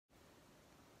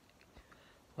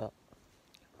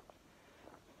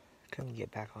couldn't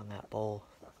get back on that bull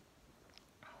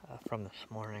from this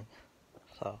morning,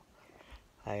 so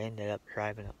I ended up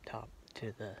driving up top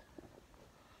to the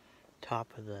top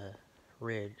of the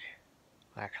ridge.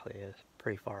 Actually, it was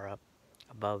pretty far up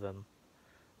above him,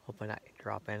 hoping I could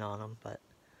drop in on him, but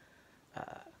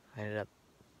I ended up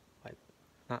like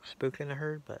not spooking the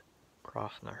herd, but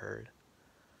crossing the herd.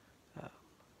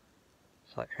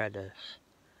 So I tried to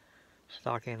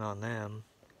stalk in on them,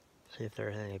 see if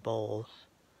there was any bulls.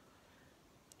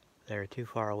 They were too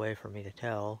far away for me to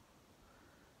tell.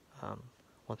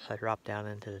 Once I dropped down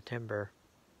into the timber,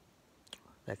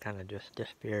 they kind of just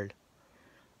disappeared.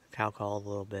 The cow called a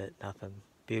little bit, nothing.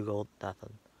 Bugled,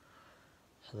 nothing.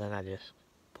 So then I just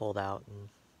pulled out and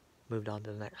moved on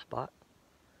to the next spot.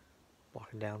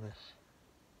 Walking down this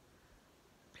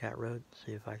cat road,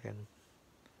 see if I can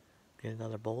get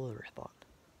another bull to respond.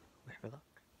 Wish me luck.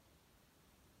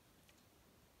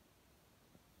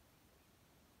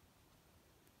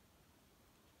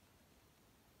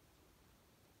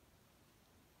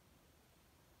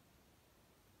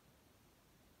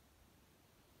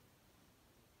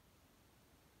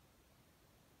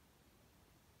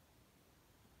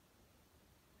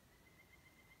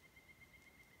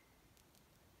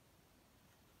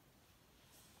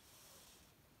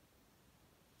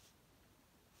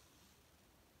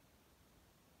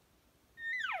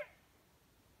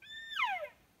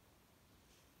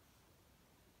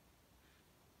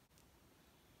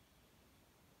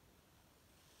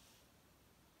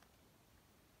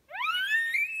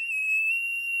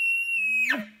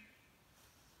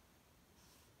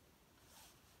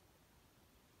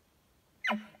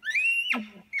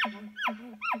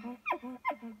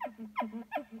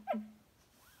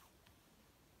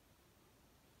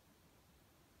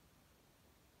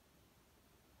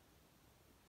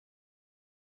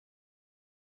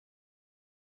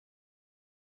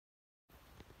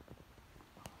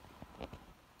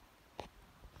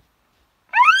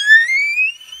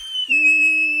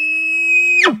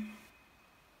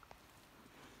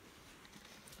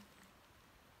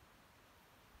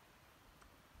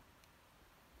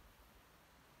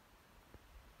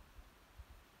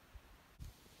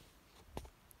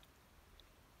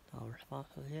 No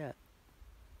responses yet.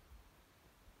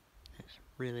 It's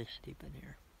really steep in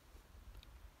here.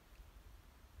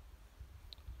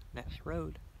 Next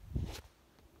road.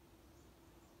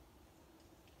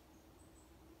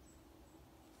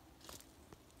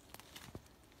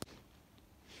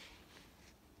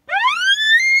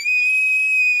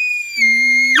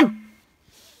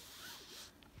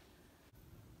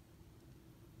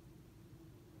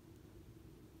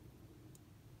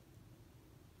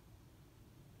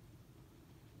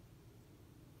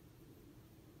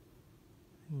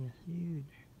 It's huge.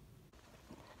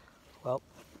 Well,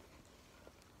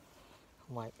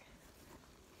 I'm like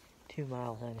 2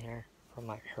 miles in here from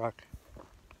my truck.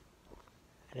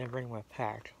 I didn't bring my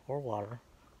pack or water.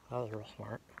 That was real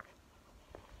smart.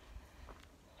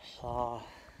 Saw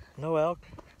no elk.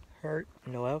 Heard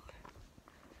no elk.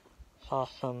 Saw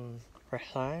some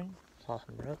fresh sign. Saw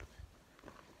some roads.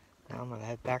 Now I'm gonna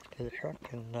head back to the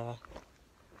truck and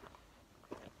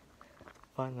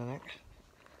find the next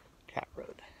cat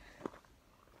road.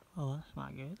 Oh, that's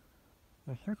not good.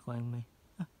 They're circling me.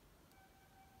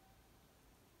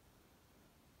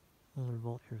 Those are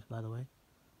vultures, by the way.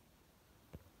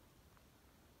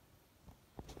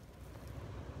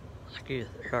 Excuse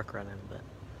the truck running, but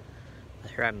I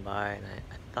was driving by and I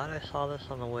thought I saw this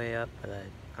on the way up, but I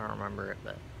don't remember it,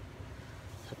 but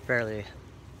it's a fairly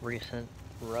recent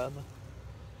rub.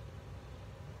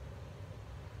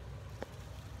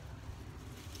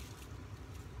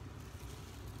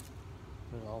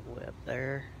 It was all the way up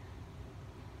there.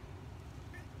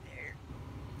 There.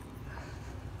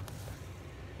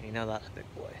 You know that's a big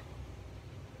boy.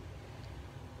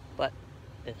 But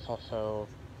it's also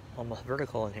almost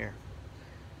vertical in here.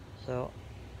 So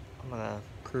I'm gonna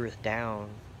cruise down,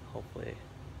 hopefully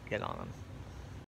get on him.